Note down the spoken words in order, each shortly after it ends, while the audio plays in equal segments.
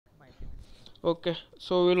Okay,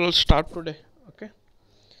 so we will start today. Okay,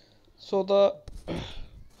 so the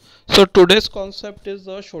so today's concept is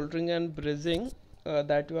the shouldering and bracing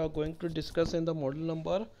that we are going to discuss in the model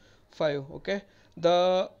number 5. Okay,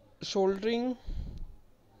 the shouldering,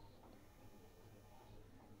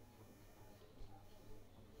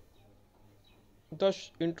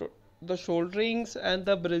 the the shoulderings and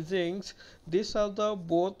the bracings. These are the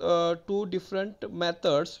both two different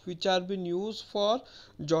methods which are being used for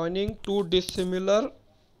joining two dissimilar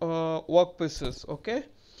workpieces. Okay,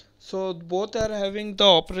 so both are having the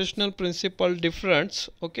operational principle difference.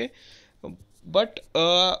 Okay, but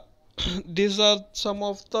these are some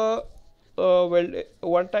of the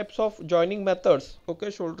one types of joining methods. Okay,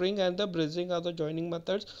 shouldering and the bracing are the joining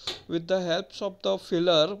methods with the helps of the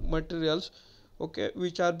filler materials, okay,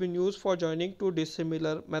 which are being used for joining two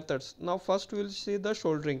dissimilar methods. Now first we will see the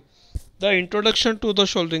shouldering. The introduction to the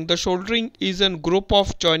shouldering. The shouldering is a group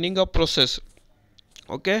of joining a process,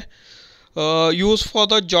 okay, used for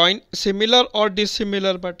the join similar or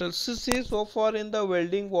dissimilar metals. See, so far in the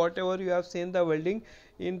welding, whatever you have seen the welding,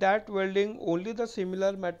 in that welding only the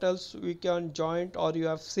similar metals we can joint or you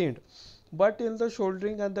have seen, but in the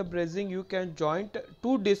soldering and the brazing you can joint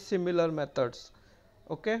two dissimilar methods.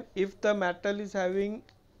 Okay, if the metal is having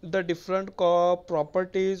the different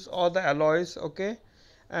properties or the alloys, okay,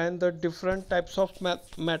 and the different types of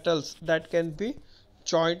metals that can be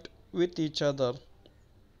joined with each other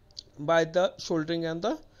by the soldering and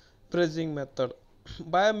the pressing method.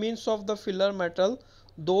 By a means of the filler metal,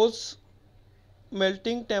 those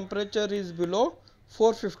melting temperature is below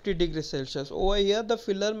 450 degrees Celsius. Over here the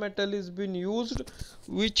filler metal is being used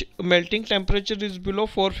which melting temperature is below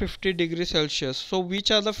 450 degrees Celsius. So which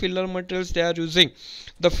are the filler materials they are using?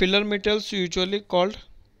 The filler metals usually called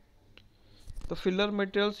the filler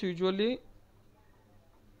materials usually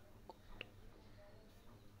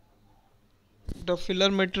the filler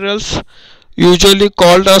materials usually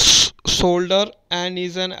called as solder and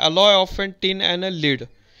is an alloy of a tin and a lead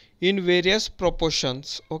in various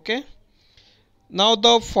proportions. Okay, now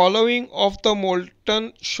the following of the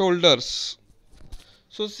molten shoulders.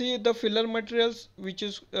 So see the filler materials which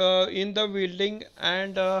is in the welding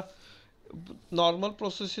and normal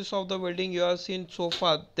processes of the welding you have seen so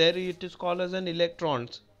far, there it is called as an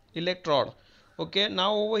electrode. Okay,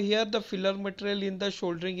 now over here the filler material in the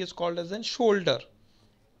soldering is called as an shoulder.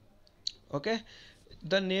 Okay,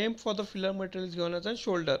 the name for the filler material is given as a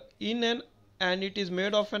shoulder in an, and it is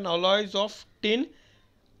made of an alloys of tin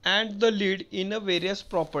and the lead in a various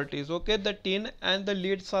properties. Okay, the tin and the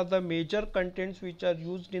leads are the major contents which are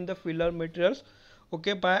used in the filler materials.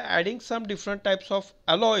 Okay, by adding some different types of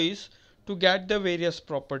alloys to get the various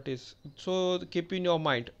properties. So keep in your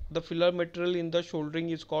mind the filler material in the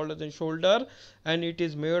soldering is called as a shoulder and it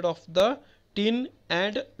is made of the tin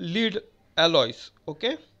and lead alloys.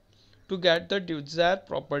 Okay, to get the desired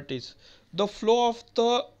properties. The flow of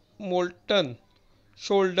the molten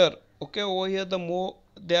shoulder. Okay, over here the more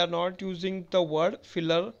they are not using the word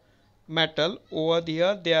filler metal, over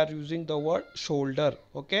here they are using the word shoulder.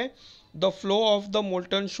 Okay, the flow of the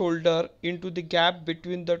molten shoulder into the gap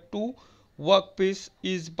between the two workpiece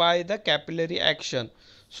is by the capillary action.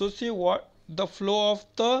 So see what the flow of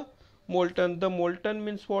the molten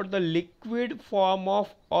means what, the liquid form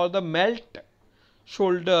of or the melt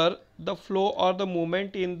shoulder, the flow or the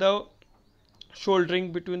movement in the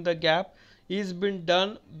shouldering between the gap is been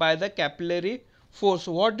done by the capillary force.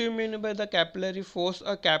 What do you mean by the capillary force?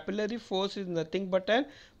 A capillary force is nothing but an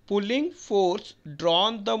pulling force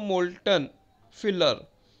drawn the molten filler,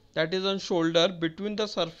 that is on shoulder, between the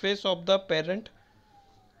surface of the parent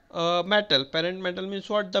metal. Parent metal means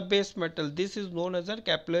what, the base metal. This is known as a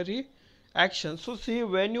capillary action. So see,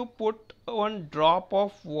 when you put one drop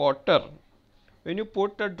of water, when you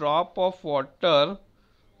put a drop of water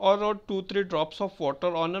or 2-3 drops of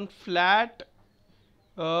water on a flat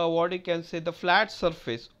what you can say, the flat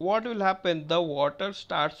surface, what will happen, the water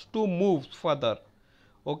starts to move further.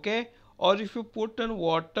 Okay, or if you put in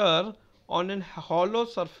water on a hollow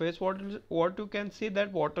surface, what you can see,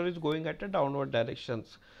 that water is going at a downward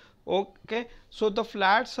directions. Okay, so the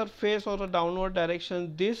flat surface or the downward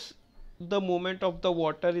direction, this the movement of the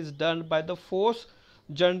water is done by the force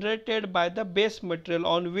generated by the base material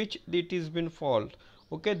on which it is been fall.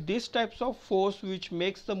 Okay, these types of force which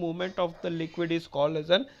makes the movement of the liquid is called as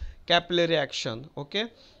an capillary action.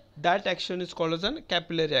 Okay, that action is called as an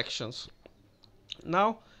capillary actions.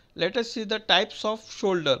 Now let us see the types of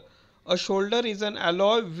shoulder. A shoulder is an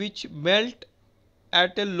alloy which melt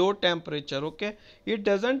at a low temperature. Okay, it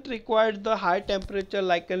doesn't require the high temperature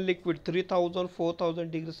like a liquid 3000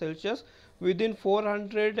 4000 degrees Celsius. Within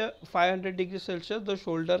 400 500 degrees Celsius the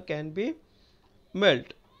shoulder can be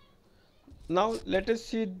melt. Now let us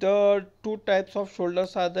see the two types of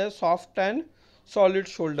shoulders are there, soft and solid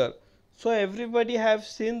shoulder. So everybody have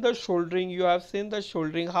seen the shouldering, you have seen the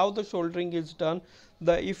shouldering, how the shouldering is done.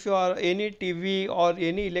 The if you are any TV or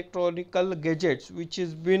any electronical gadgets which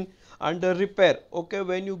is been under repair, okay,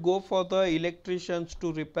 when you go for the electricians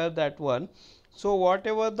to repair that one, so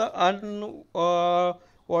whatever the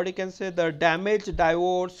what you can say, the damaged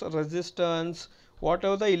diodes, resistance,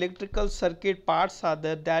 whatever the electrical circuit parts are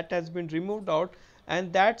there, that has been removed out,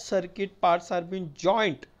 and that circuit parts are being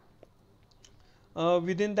joined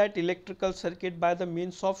within that electrical circuit by the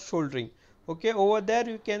means of soldering. Okay, over there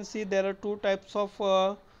you can see there are two types of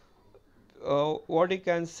what you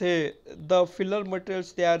can say, the filler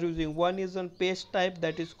materials they are using. One is on paste type,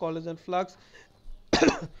 that is called as a flux.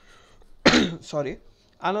 Sorry.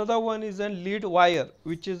 Another one is a lead wire,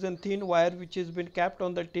 which is a thin wire which has been kept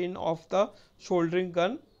on the tin of the soldering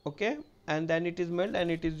gun, okay, and then it is made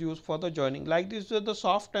and it is used for the joining. Like this is the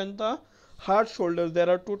soft and the hard shoulders. There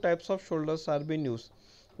are two types of shoulders are being used.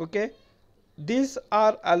 Okay, these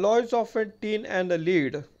are alloys of a tin and a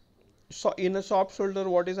lead. So in a soft shoulder,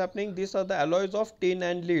 what is happening, these are the alloys of tin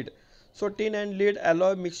and lead. So tin and lead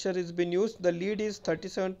alloy mixture is being used. The lead is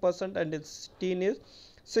 37% and its tin is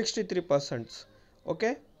 63%.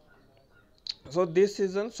 Okay, so this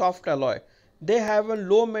is a soft alloy. They have a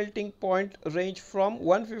low melting point range from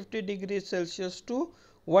 150 degrees Celsius to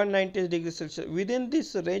 190 degrees Celsius. Within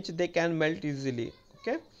this range they can melt easily.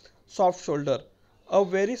 Okay, soft shoulder. A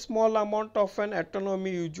very small amount of an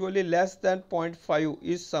autonomy, usually less than 0.5,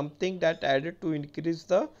 is something that added to increase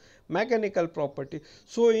the mechanical property.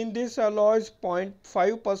 So in this alloys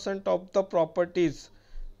 0.5% of the properties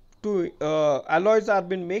to alloys are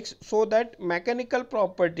been mixed, so that mechanical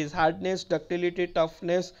properties, hardness, ductility,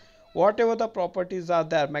 toughness, whatever the properties are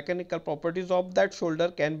there, mechanical properties of that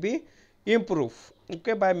shoulder can be improved,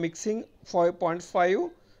 okay, by mixing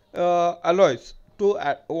 5.5 alloys to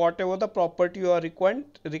whatever the property you are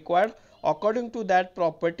required. According to that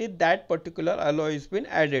property, that particular alloy is been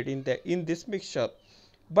added in this mixture.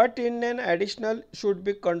 But in an additional should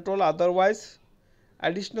be controlled otherwise,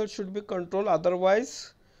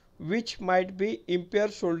 which might be impair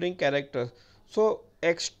soldering character. So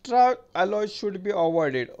extra alloys should be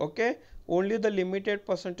avoided. Okay, only the limited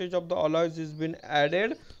percentage of the alloys is been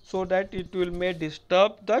added, so that it will may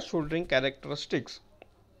disturb the soldering characteristics.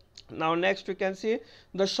 Now next we can see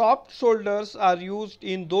the soft shoulders are used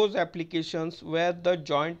in those applications where the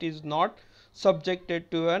joint is not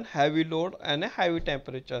subjected to a heavy load and a heavy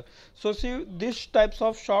temperature. So see, these types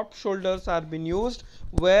of soft shoulders are being used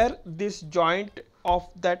where this joint of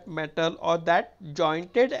that metal or that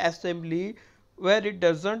jointed assembly, where it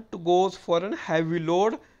doesn't goes for a heavy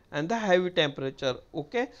load and the heavy temperature.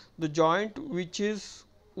 Okay, the joint which is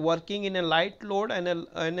working in a light load and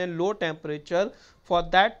a low temperature, for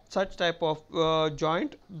that such type of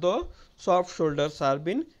joint the soft shoulders are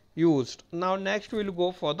being used. Now next we will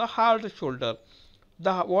go for the hard shoulder.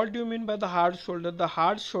 What do you mean by the hard shoulder? The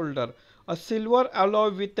hard shoulder, a silver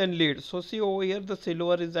alloy with a lead. So see over here, the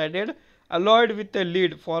silver is added, alloyed with a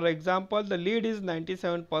lead. For example, the lead is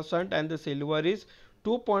 97% and the silver is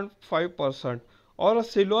 2.5%, or a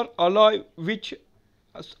silver alloy which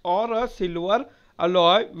or a silver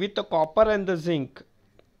alloy with the copper and the zinc.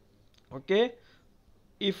 Okay,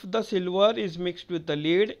 if the silver is mixed with the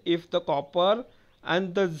lead, if the copper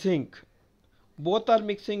and the zinc both are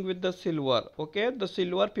mixing with the silver, okay, the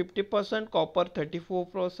silver 50%, copper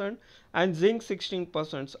 34% and zinc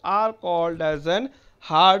 16% are called as an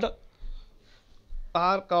hard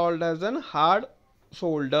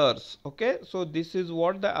shoulders. Okay, so this is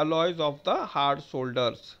what the alloys of the hard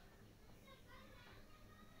shoulders.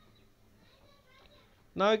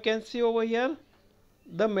 Now you can see over here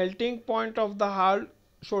the melting point of the hard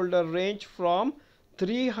shoulder range from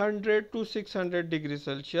 300 to 600 degrees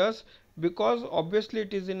Celsius, because obviously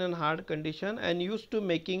it is in a hard condition and used to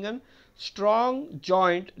making a strong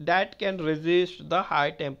joint that can resist the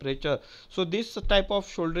high temperature. So this type of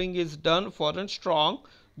soldering is done for a strong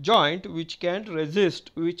joint which can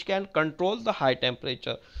resist, which can control the high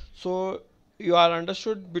temperature. So you are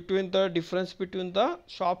understood between the difference between the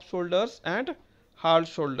soft shoulders and hard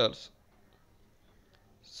shoulders.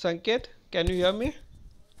 Sanket, can you hear me?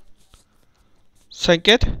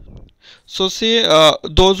 Sanket? So see,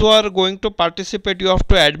 those who are going to participate, you have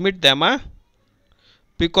to admit them, huh?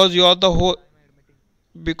 Because you are the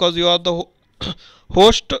because you are the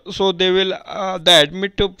host, so they will the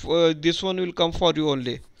admit this one will come for you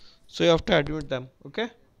only. So you have to admit them. Okay.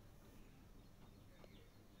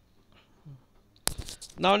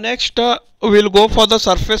 Now next we'll go for the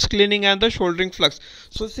surface cleaning and the shouldering flux.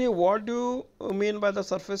 So see, what do you mean by the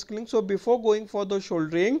surface cleaning? So before going for the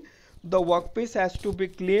shouldering, the workpiece has to be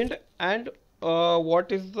cleaned, and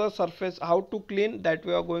what is the surface, how to clean, that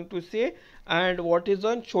we are going to see. And what is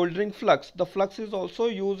a shouldering flux? The flux is also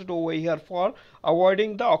used over here for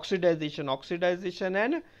avoiding the oxidization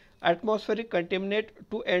and atmospheric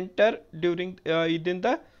contaminate to enter during within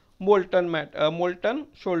the molten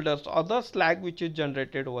shoulders or the slag which is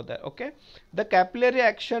generated over there. Okay, the capillary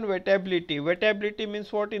action wettability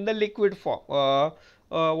means what? In the liquid form,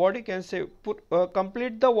 what you can say,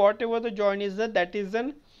 complete the whatever the joint is that is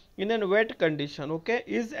an in a wet condition, okay,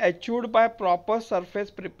 is achieved by proper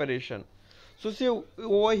surface preparation. So see,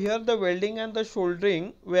 over here the welding and the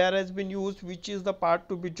shouldering where has been used, which is the part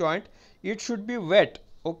to be joint, it should be wet,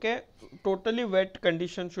 okay, totally wet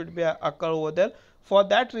condition should be occur over there. For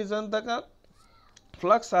that reason the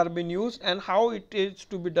flux are being used, and how it is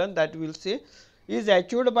to be done that we will see. Is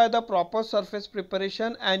achieved by the proper surface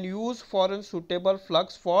preparation and use for a suitable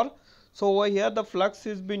flux for. So over here the flux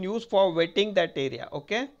is being used for wetting that area,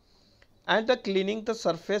 okay, and the cleaning the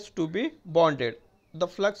surface to be bonded. The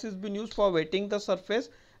flux is being used for wetting the surface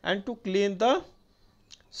and to clean the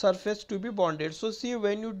surface to be bonded. So see,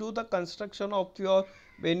 when you do the construction of your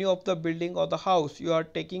venue of the building or the house, you are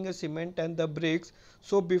taking a cement and the bricks.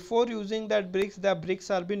 So before using that bricks, the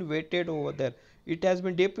bricks are been wetted over there. It has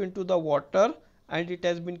been dipped into the water and it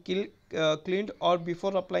has been cleaned, or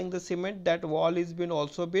before applying the cement, that wall is been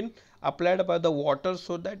also been applied by the water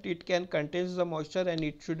so that it can contain the moisture and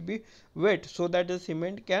it should be wet so that the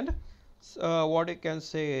cement can what you can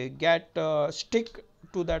say, get stick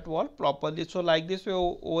to that wall properly. So like this way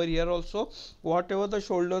over here also, whatever the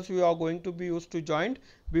shoulders we are going to be used to joint,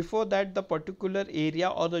 before that the particular area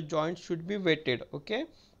or the joint should be wetted, okay.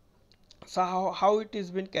 So how it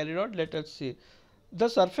is been carried out, let us see. The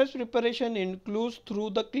surface preparation includes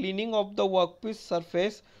through the cleaning of the workpiece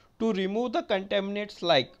surface to remove the contaminants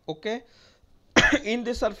like, okay, in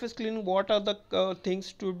the surface cleaning what are the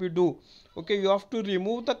things to be do, okay, you have to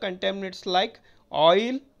remove the contaminants like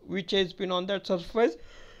oil which has been on that surface,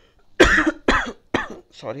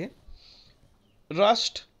 sorry,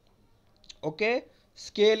 rust, okay,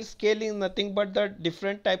 scaling nothing but the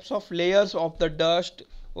different types of layers of the dust,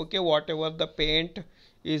 okay, whatever the paint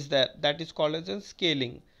is there, that is called as a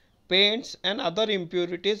scaling. Paints and other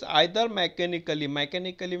impurities either mechanically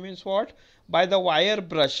means what, by the wire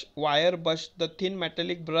brush, the thin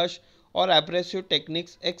metallic brush, or abrasive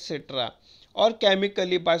techniques etc., or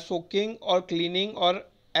chemically by soaking or cleaning or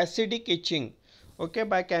acidic etching, okay,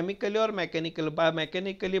 by chemically or mechanical. By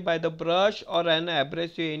mechanically by the brush or an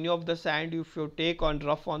abrasive, any of the sand if you take on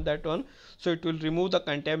rough on that one, so it will remove the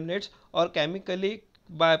contaminants. Or chemically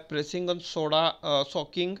by pressing on soda,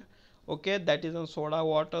 soaking, okay, that is on soda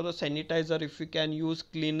water, the sanitizer if you can use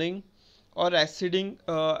cleaning, or aciding,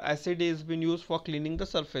 acid is been used for cleaning the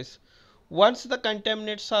surface. Once the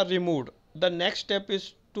contaminants are removed, the next step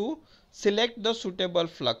is to select the suitable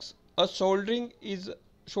flux. A soldering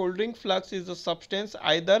flux is a substance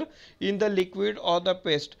either in the liquid or the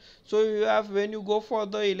paste. So you have, when you go for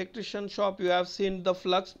the electrician shop, you have seen the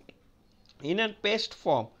flux in a paste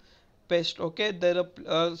form. Paste, okay, there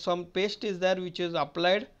are some paste is there which is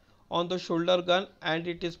applied on the shoulder gun and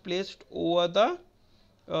it is placed over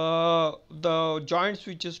the joints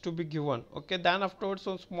which is to be given, okay. Then afterwards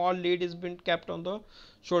some small lid is been kept on the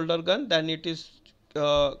shoulder gun, then it is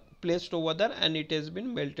placed over there and it has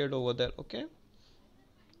been melted over there, okay.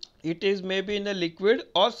 It is maybe in a liquid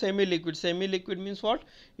or semi-liquid means what,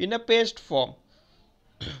 in a paste form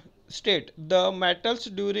state. The metals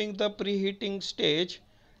during the preheating stage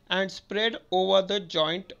and spread over the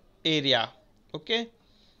joint area, okay.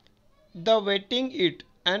 The wetting it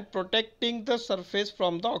and protecting the surface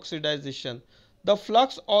from the oxidization. The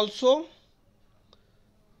flux also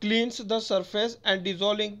cleans the surface and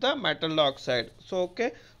dissolving the metal dioxide. So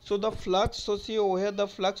okay, so the flux, so see over here the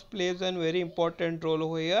flux plays a very important role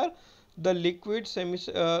over here. The liquid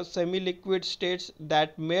semi liquid states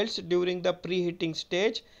that melts during the preheating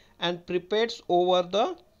stage and prepares over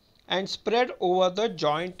the and spread over the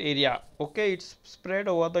joint area, okay, it's spread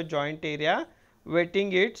over the joint area,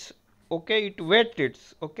 wetting its, okay, it wet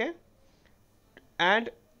its, okay, and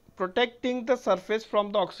protecting the surface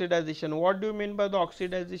from the oxidization. What do you mean by the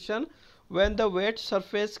oxidization? When the wet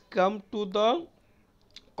surface come to the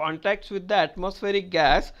contacts with the atmospheric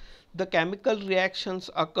gas, the chemical reactions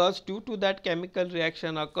occurs. Due to that chemical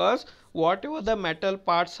reaction occurs, whatever the metal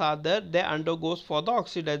parts are there, they undergoes for the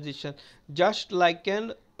oxidization, just like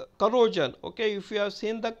an corrosion, okay. If you have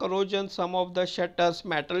seen the corrosion, some of the shutters,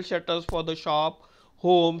 metal shutters for the shop,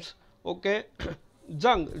 homes, okay,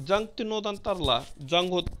 जंग तिन्नोದಂತಾರಲ್ಲ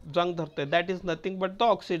जंग धरते, that is nothing but the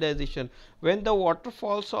oxidization. When the water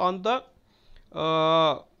falls on the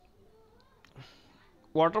uh,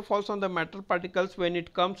 metal particles, when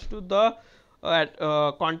it comes to the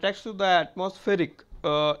contact to the atmospheric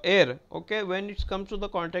air, okay, when it comes to the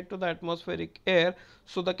contact to the atmospheric air,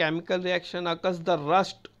 so the chemical reaction occurs, the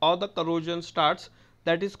rust or the corrosion starts,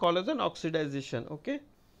 that is called as an oxidization, okay.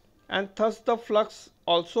 And thus the flux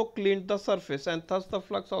also cleaned the surface, and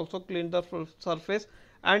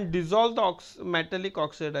dissolve the metallic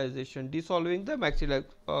oxidization, dissolving the metallic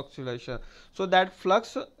oxidation. So that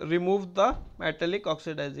flux removed the metallic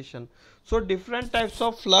oxidization. So different types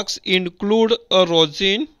of flux include a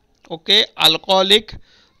rosin, okay, alcoholic,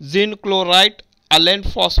 zinc chloride, allen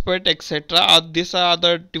phosphate, etc. These are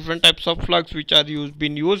the different types of flux which are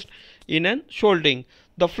been used in an soldering.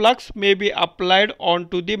 The flux may be applied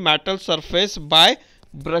onto the metal surface by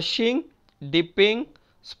brushing, dipping,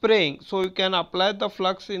 spraying. So you can apply the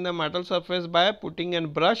flux in the metal surface by putting a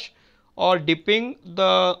brush or dipping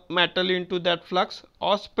the metal into that flux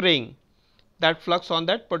or spraying that flux on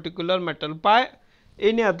that particular metal by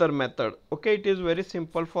any other method, okay. It is very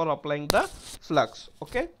simple for applying the flux,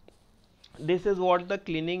 okay. This is what the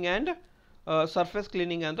cleaning and surface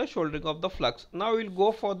cleaning and the soldering of the flux. Now we will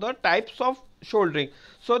go for the types of soldering.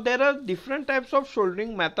 So there are different types of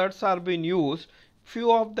soldering methods are being used.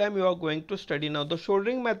 Few of them you are going to study now. The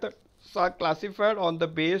soldering methods are classified on the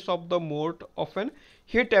base of the mode of an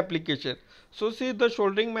heat application. So see, the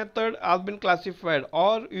soldering method has been classified,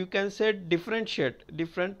 or you can say differentiate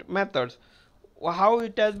different methods. How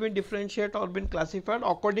it has been differentiated or been classified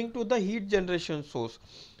according to the heat generation source.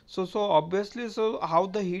 So obviously, so how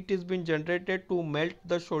the heat is being generated to melt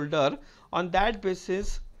the solder, on that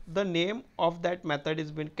basis the name of that method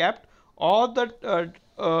is been kept, or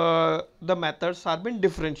the methods are been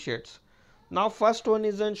differentiates. Now first one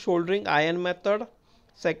is an soldering iron method,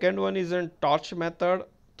 second one is an torch method,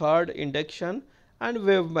 third induction, and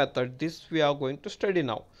wave method. This we are going to study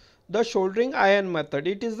now. The soldering iron method,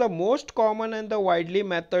 it is the most common and the widely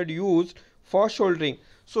method used for soldering.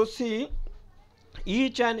 So see,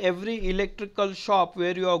 each and every electrical shop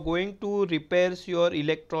where you are going to repairs your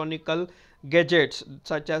electronical gadgets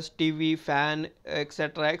such as TV, fan,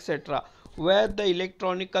 etc., etc., where the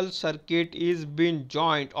electronical circuit is being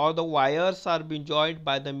joined or the wires are being joined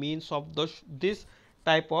by the means of this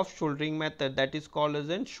type of soldering method, that is called as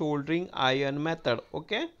a soldering iron method,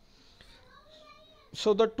 okay.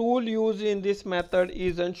 So the tool used in this method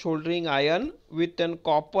is a soldering iron with a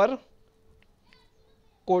copper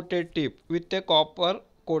coated tip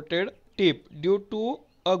due to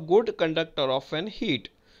a good conductor of an heat,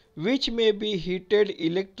 which may be heated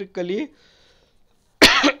electrically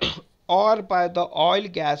or by the oil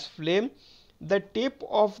gas flame. The tip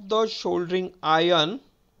of the soldering iron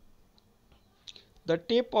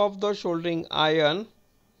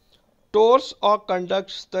stores or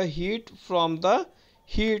conducts the heat from the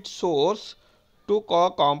heat source to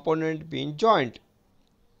a component being joined,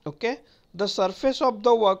 okay. The surface of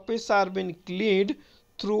the workpiece are being cleaned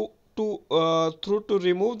through to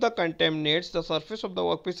remove the contaminants. The surface of the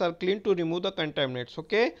workpiece are cleaned to remove the contaminants,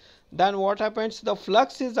 okay. Then what happens, the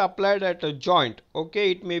flux is applied at a joint,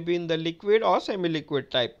 okay. It may be in the liquid or semi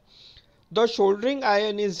liquid type. The soldering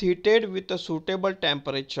iron is heated with a suitable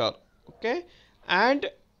temperature, okay, and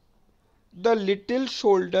the little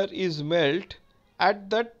solder is melt at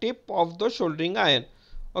the tip of the soldering iron,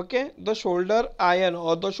 okay. The solder iron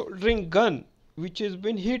or the soldering gun which has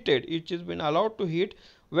been heated, it has been allowed to heat.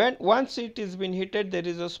 When once it is been heated, there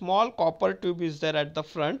is a small copper tube is there at the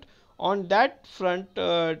front. On that front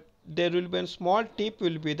there will be a small tip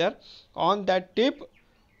will be there. On that tip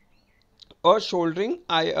a soldering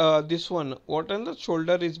this one what and the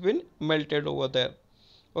solder is been melted over there,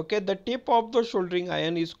 okay. The tip of the soldering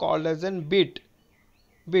iron is called as an bit.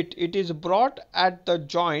 It is brought at the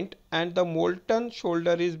joint and the molten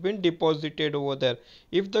solder is been deposited over there.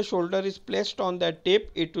 If the solder is placed on that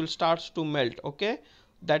tip, it will starts to melt, okay.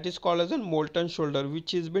 That is called as a molten solder,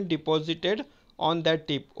 which is been deposited on that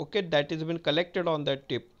tip, okay. That is been collected on that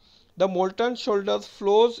tip. The molten solder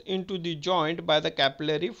flows into the joint by the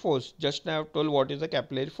capillary force. Just now I have told what is the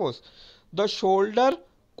capillary force. The solder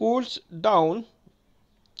cools down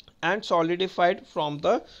and solidified from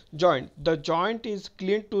the joint. The joint is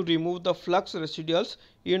cleaned to remove the flux residuals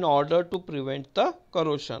in order to prevent the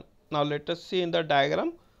corrosion. Now let us see in the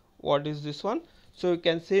diagram what is this one. So you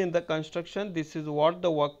can see in the construction, this is what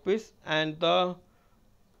the workpiece, and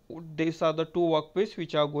these are the two workpiece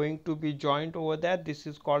which are going to be joined over there. This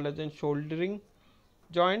is called as a soldering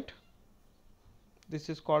joint. This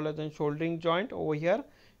is called as a soldering joint over here.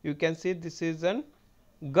 You can see this is an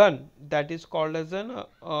gun, that is called as an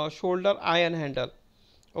shoulder iron handle.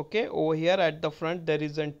 Okay, over here at the front there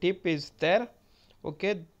is a tip is there.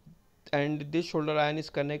 Okay, and this shoulder iron is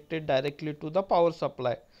connected directly to the power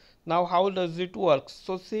supply. Now how does it work?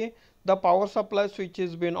 So see, the power supply switch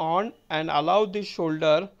is been on and allow this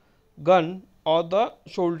shoulder gun or the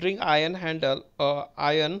soldering iron handle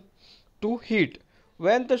iron to heat.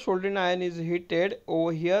 When the soldering iron is heated,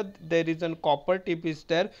 over here there is a copper tip is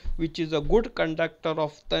there, which is a good conductor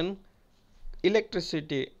of the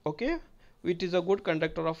electricity. Okay, which is a good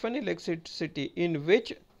conductor of an electricity, in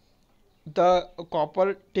which the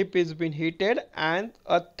copper tip is been heated and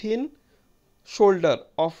a thin shoulder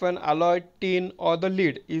of an alloy tin or the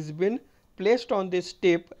lead is been placed on this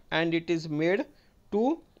tip, and it is made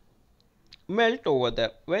to melt over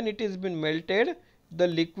there. When it is been melted, the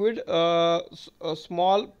liquid a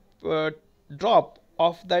small drop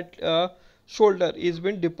of that shoulder is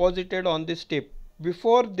been deposited on this tip.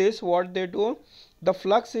 Before this, what they do, the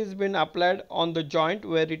flux is been applied on the joint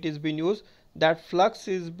where it is been used. That flux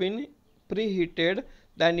is been preheated,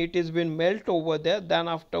 then it is been melt over there. Then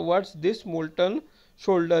afterwards this molten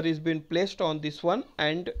shoulder is been placed on this one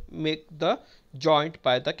and make the joint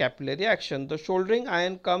by the capillary action. The soldering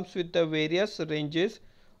iron comes with the various ranges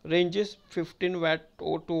 15 watt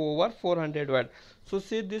to over 400 watt. So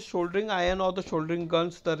see, this soldering iron or the soldering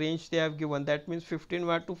guns, the range they have given, that means 15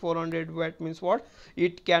 watt to 400 watt means what,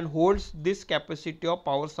 it can holds this capacity of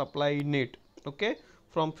power supply in it. Okay,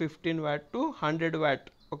 from 15 watt to 100 watt.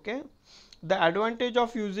 Okay, the advantage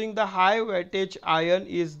of using the high wattage iron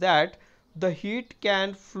is that the heat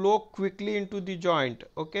can flow quickly into the joint.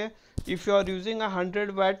 Okay, if you are using a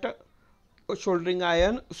 100 watt soldering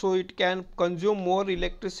iron, so it can consume more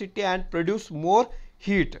electricity and produce more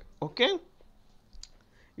heat. Okay,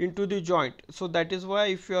 into the joint. So that is why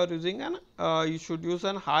if you are using an you should use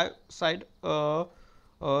an high side high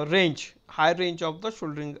range of the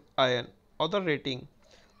soldering iron or the rating.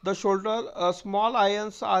 The shoulder small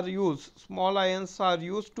irons are used. Small irons are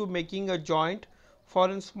used to making a joint for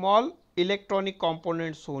in small electronic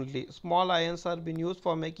components only. Small irons are being used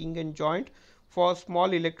for making a joint for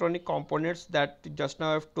small electronic components, that just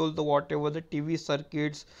now I have told, the whatever the TV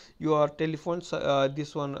circuits, your telephones,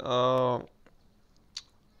 this one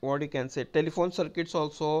what you can say, telephone circuits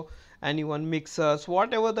also, and even mixers,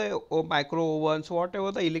 whatever the micro ovens, whatever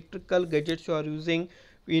the electrical gadgets you are using,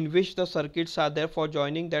 in which the circuits are there, for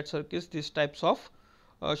joining that circuits these types of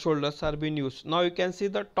shoulders are being used. Now you can see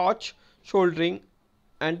the torch soldering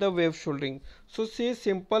and the wave soldering. So see,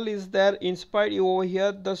 simple is there inspired over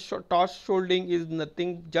here. The torch soldering is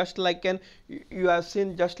nothing, just like an, you have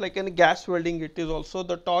seen, just like an gas welding, it is also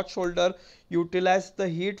the torch solder utilize the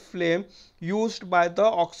heat flame used by the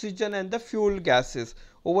oxygen and the fuel gases.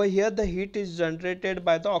 Over here the heat is generated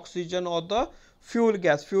by the oxygen or the fuel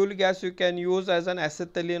gas. Fuel gas you can use as an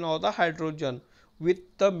acetylene or the hydrogen with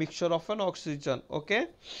the mixture of an oxygen. Okay,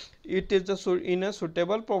 it is in a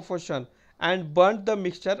suitable proportion and burnt the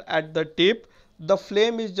mixture at the tip. The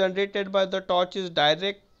flame is generated by the torch is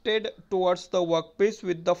directed towards the workpiece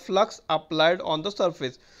with the flux applied on the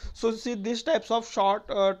surface. So see, these types of short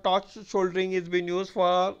torch soldering is being used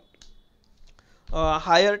for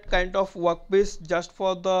higher kind of workpiece, just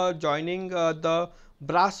for the joining the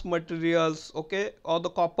brass materials, okay, or the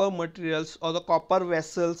copper materials or the copper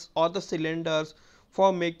vessels or the cylinders.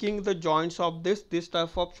 For making the joints of this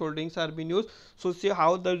type of solderings are being used. So see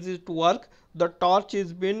how does it work. The torch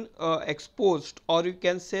is been exposed, or you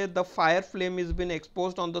can say the fire flame is been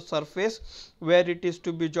exposed on the surface where it is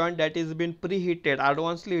to be joined, that is been preheated,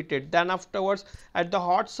 advancedly heated. Then afterwards at the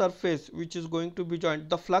hot surface which is going to be joined,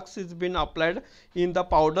 the flux is been applied in the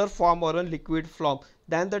powder form or a liquid form.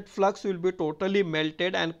 Then that flux will be totally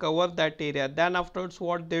melted and cover that area. Then afterwards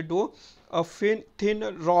what they do, a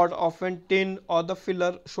thin rod of a tin or the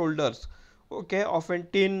filler shoulders, okay, of a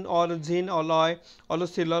tin or a zinc alloy or a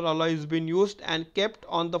silver alloy is been used and kept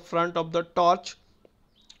on the front of the torch,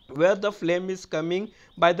 where the flame is coming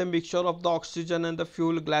by the mixture of the oxygen and the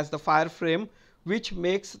fuel gas, the fire frame, which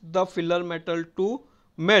makes the filler metal to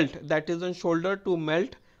melt, that is a shoulder to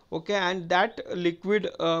melt. Okay, and that liquid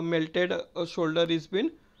melted shoulder is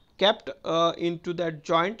been kept into that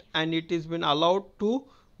joint, and it is been allowed to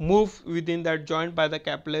move within that joint by the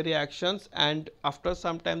capillary actions, and after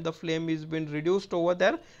some time the flame is been reduced over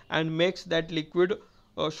there and makes that liquid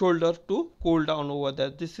shoulder to cool down over there.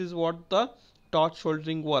 This is what the torch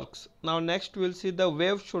soldering works. Now next we will see the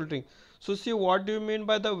wave soldering. So see, what do you mean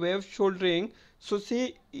by the wave soldering? So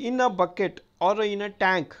see, in a bucket or in a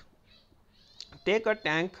tank, take a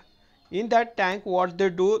tank, in that tank what they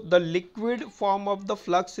do, the liquid form of the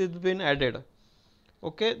flux is been added.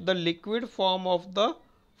 Okay, the liquid form of the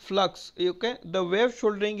flux. Okay, the wave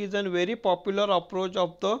soldering is a very popular approach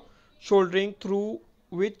of the soldering through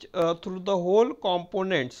which through the whole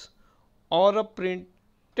components or a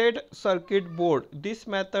printed circuit board. This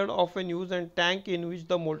method often used in tank in which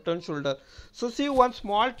the molten solder. So see, one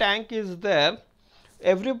small tank is there.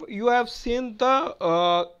 You have seen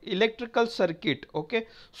the electrical circuit. Okay,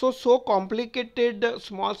 so complicated,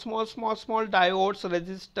 small diodes,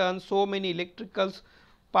 resistance, so many electrical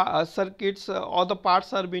circuits, all the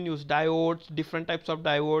parts are being used, diodes, different types of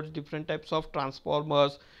diodes, different types of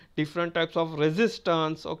transformers, different types of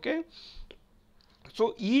resistance. Okay,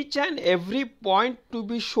 so each and every point to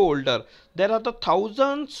be shoulder, there are the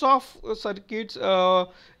thousands of circuits,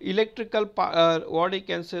 electrical what I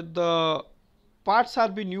can say, the parts are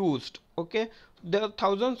being used. Okay, there are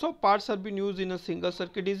thousands of parts are being used in a single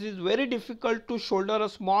circuit. It is very difficult to solder a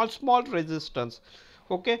small resistance.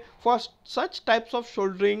 Okay, for such types of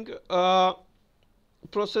soldering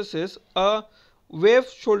processes, a wave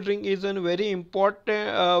soldering is a very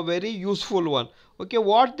important, very useful one. Okay,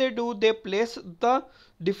 what they do, they place the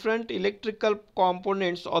different electrical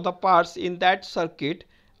components or the parts in that circuit,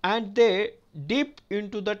 and they dip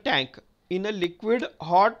into the tank in a liquid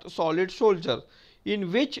hot solid soldier,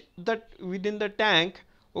 in which that within the tank,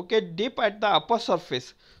 okay, dip at the upper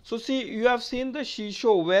surface. So see, you have seen the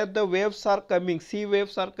seashore where the waves are coming, sea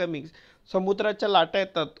waves are coming, समुद्राच्या लाटा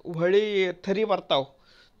येतात, व्हळी थरी ಬರ್ತಾವ,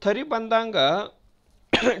 थरी ಬಂದಂಗ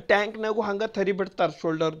tank nagu hanga thari ಬಿಡ್ತಾರ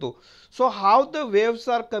shoulder do. So how the waves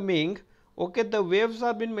are coming, okay, the waves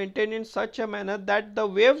have been maintained in such a manner that the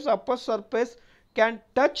waves upper surface can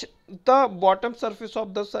touch the bottom surface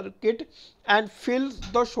of the circuit and fills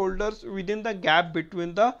the shoulders within the gap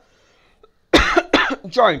between the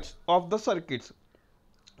joints of the circuits.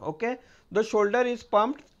 Okay, the shoulder is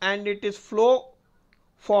pumped and it is flow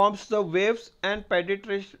forms the waves and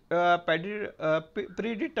predetermines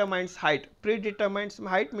height. Predetermines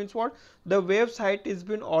height means what? The wave's height is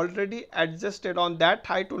been already adjusted. On that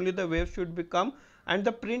height only the wave should become. And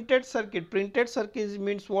the printed circuit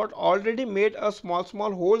means what? Already made a small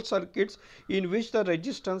hole circuits in which the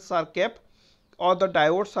resistance are kept or the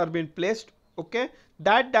diodes are being placed. Okay,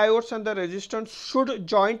 that diodes and the resistance should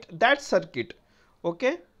joint that circuit.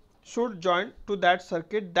 Okay, should join to that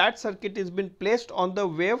circuit. That circuit is been placed on the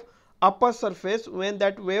wave upper surface. When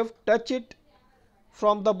that wave touch it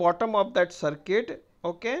from the bottom of that circuit,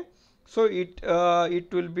 okay, so it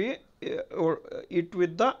will be it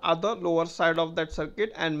with the other lower side of that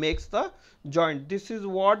circuit and makes the joint. This is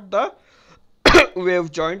what the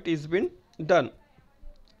wave joint is been done.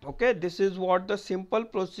 Okay, this is what the simple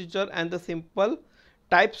procedure and the simple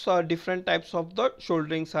types or different types of the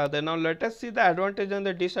solderings are there. Now let us see the advantage and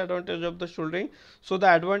the disadvantage of the soldering. So the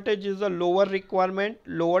advantage is the lower requirement,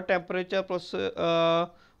 lower temperature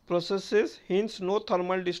processes, hence no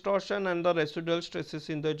thermal distortion and the residual stresses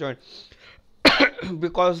in the joint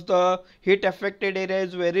because the heat affected area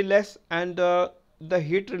is very less and the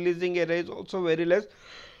heat releasing area is also very less.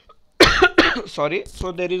 Sorry,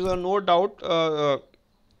 so there is no doubt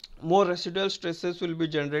more residual stresses will be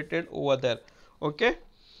generated over there. Okay,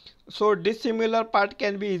 so dissimilar part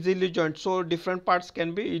can be easily joined. So different parts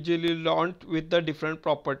can be easily joined with the different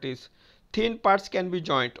properties. Thin parts can be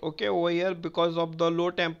joined. Okay, over here because of the low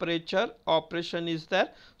temperature operation is there,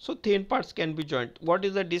 so thin parts can be joined. What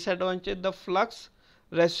is the disadvantage? The flux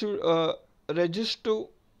residues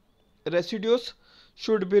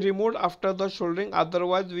should be removed after the soldering,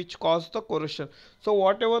 otherwise which cause the corrosion. So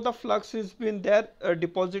whatever the flux is been there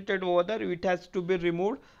deposited over there, it has to be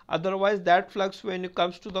removed, otherwise that flux when it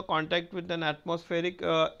comes to the contact with an atmospheric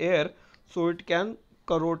air, so it can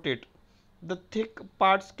corrode it. The thick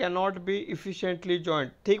parts cannot be efficiently joined.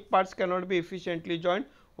 Thick parts cannot be efficiently joined,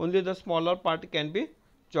 only the smaller part can be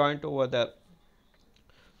joined over there.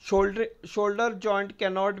 Shoulder joint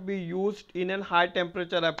cannot be used in a high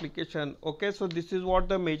temperature application. Okay, so this is what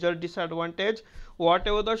the major disadvantage.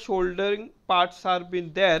 Whatever the shouldering parts are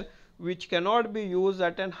been there, which cannot be used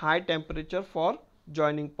at a high temperature for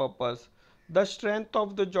joining purpose. The strength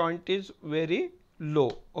of the joint is very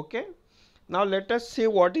low. Okay, now let us see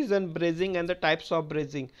what is an brazing and the types of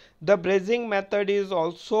brazing. The brazing method is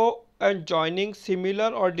also a joining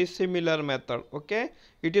similar or dissimilar method. Okay,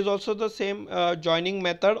 it is also the same joining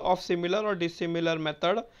method of similar or dissimilar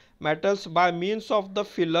metals by means of the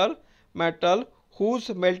filler metal whose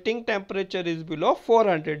melting temperature is below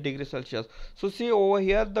 400 degrees Celsius. So see over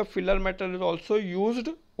here the filler metal is also used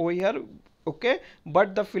over here. Okay,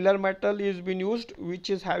 but the filler metal is been used which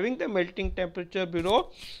is having the melting temperature below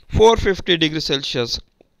 450 degrees Celsius.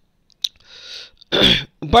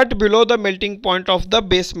 But below the melting point of the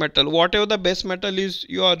base metal, whatever the base metal is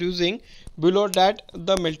you are using, below that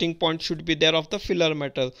the melting point should be there of the filler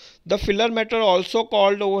metal. The filler metal also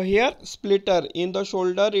called over here splitter. In the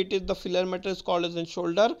solder it is the filler metal is called as a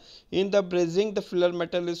solder. In the brazing the filler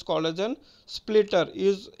metal is called as a splitter.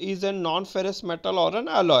 Is a non-ferrous metal or an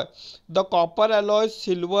alloy. The copper alloys,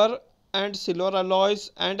 silver and silver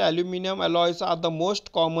alloys and aluminum alloys are the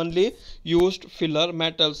most commonly used filler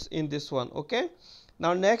metals in this one. Okay.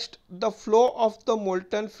 Now next, the flow of the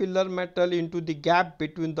molten filler metal into the gap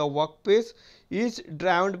between the workpiece is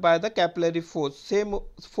driven by the capillary force. Same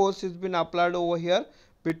force is been applied over here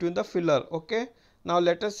between the filler. Okay. Now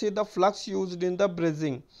let us see the flux used in the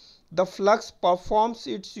brazing. The flux performs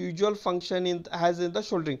its usual function as in the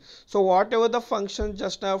soldering. So whatever the function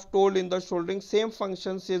just I have told in the soldering, same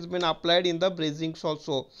functions has been applied in the brazing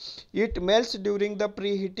also. It melts during the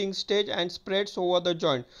preheating stage and spreads over the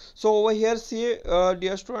joint. So over here see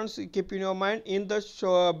dear students, keep in your mind, in the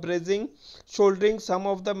brazing soldering some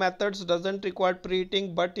of the methods doesn't require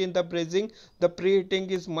preheating, but in the brazing the preheating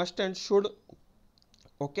is must and should,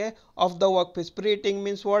 okay, of the workpiece. Preheating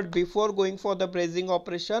means what? Before going for the brazing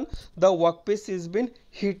operation the workpiece is been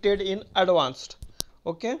heated in advanced.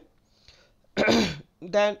 Okay.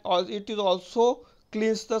 Then it is also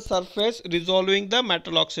cleans the surface, resolving the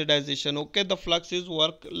metal oxidization. Okay, the flux is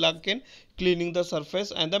work like in cleaning the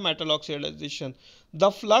surface and the metal oxidization.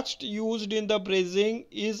 The flux used in the brazing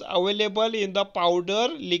is available in the powder,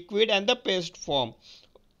 liquid and the paste form.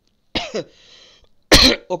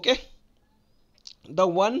 Okay. The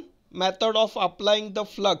one method of applying the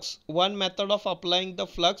flux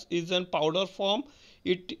is in powder form.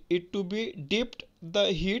 It to be dipped the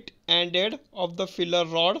heat ended of the filler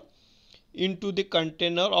rod into the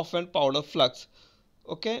container of an powder flux.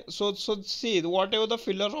 Okay, so see, whatever the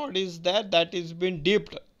filler rod is there, that is been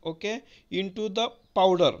dipped, okay, into the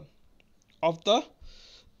powder of the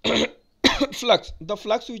flux. The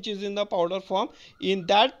flux which is in the powder form, in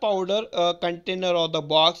that powder container or the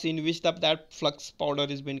box in which that flux powder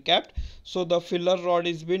is been kept, so the filler rod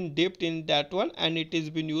is been dipped in that one and it is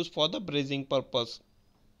been used for the brazing purpose.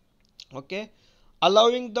 Okay,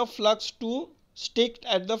 allowing the flux to stick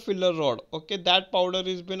at the filler rod. Okay, that powder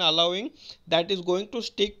is been allowing, that is going to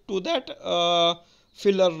stick to that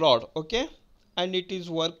filler rod. Okay, and it is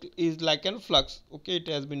work is like a flux. Okay, it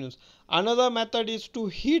has been used. Another method is to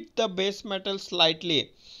heat the base metal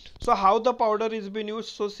slightly. So how the powder is been used?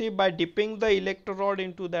 So see, by dipping the electrode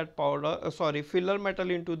into that powder, filler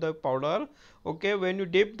metal into the powder. Okay, when you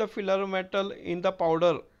dip the filler metal in the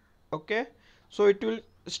powder, okay, so it will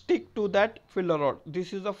stick to that filler rod.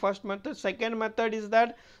 This is the first method. Second method is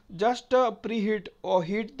that just preheat or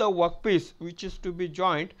heat the workpiece which is to be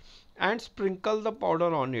joint and sprinkle the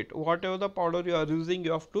powder on it. Whatever the powder you are using,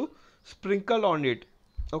 you have to sprinkle on it.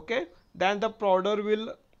 Okay, then the powder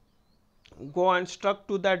will go and stuck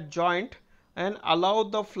to that joint and allow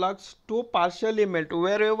the flux to partially melt.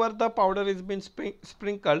 Wherever the powder is been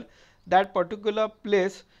sprinkled, that particular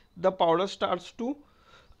place the powder starts to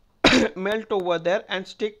melt over there and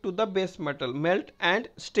stick to the base metal, melt and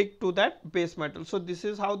stick to that base metal. So this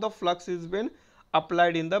is how the flux is been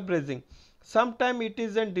applied in the brazing. Sometimes it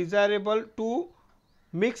is undesirable to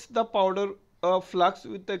mix the powder flux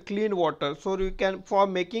with the clean water. So you can, for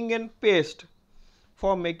making a paste,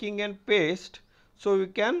 so you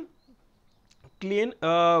can clean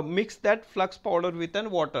mix that flux powder with an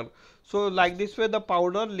water. So like this way the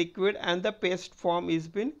powder, liquid and the paste form is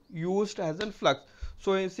been used as a flux.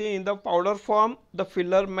 So you see, in the powder form the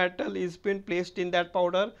filler metal is been placed in that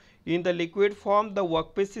powder. In the liquid form the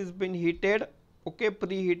workpiece is been heated, okay,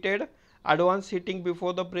 preheated, advanced heating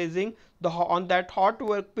before the brazing. On that hot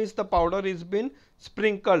workpiece the powder is been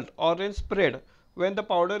sprinkled or spread. When the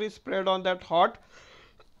powder is spread on that hot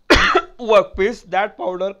workpiece, that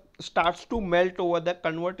powder starts to melt over the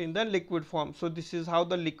convert in the liquid form. So this is how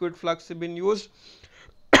the liquid flux has been used.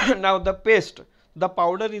 Now the paste, the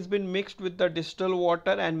powder is been mixed with the distilled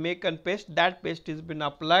water and make a paste. That paste is been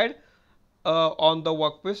applied on the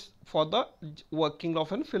workpiece for the working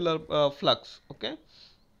of a filler flux. Okay,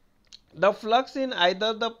 the flux in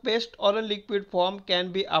either the paste or a liquid form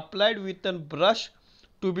can be applied with a brush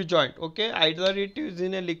to be joined. Okay, either it is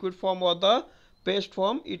in a liquid form or the paste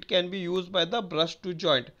form, it can be used by the brush to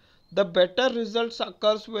joint. The better results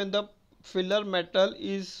occurs when the filler metal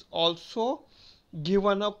is also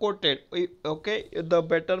given a coated. Okay, the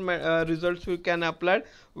better results we can apply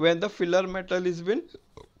when the filler metal is been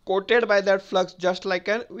coated by that flux, just like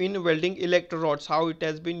an in welding electrodes, how it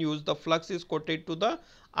has been used. The flux is coated to the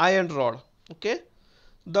iron rod. Okay,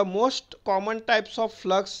 the most common types of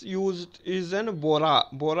flux used is an bora.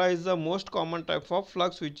 Bora is the most common type of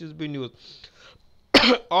flux which is been used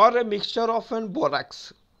or a mixture of an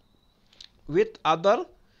borax. with other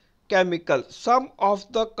chemicals. Some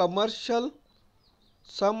of the commercial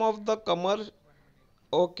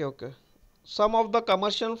Okay, okay. Some of the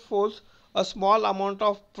commercial force a small amount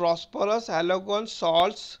of phosphorus, halogen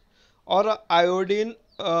salts, or iodine,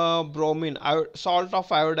 bromine, salt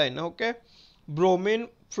of iodine. Okay, bromine,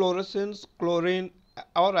 fluorescence, chlorine,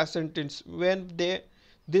 or acetylene.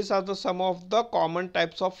 These are the some of the common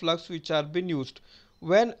types of flux which are being used.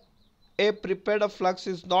 When a prepared flux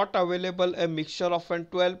is not available, a mixture of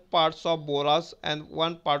 12 parts of borax and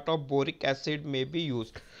 1 part of boric acid may be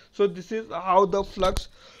used. So this is how the flux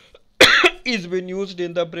is being used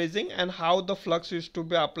in the brazing and how the flux is to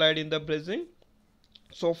be applied in the brazing.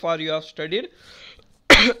 So far you have studied.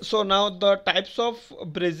 So now the types of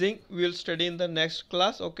brazing we will study in the next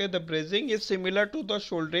class. Okay, the brazing is similar to the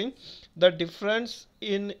soldering. The difference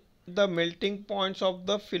in the melting points of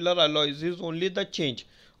the filler alloys is only the change.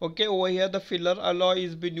 Okay, over here the filler alloy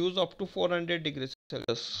is being used up to 400 degrees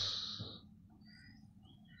Celsius.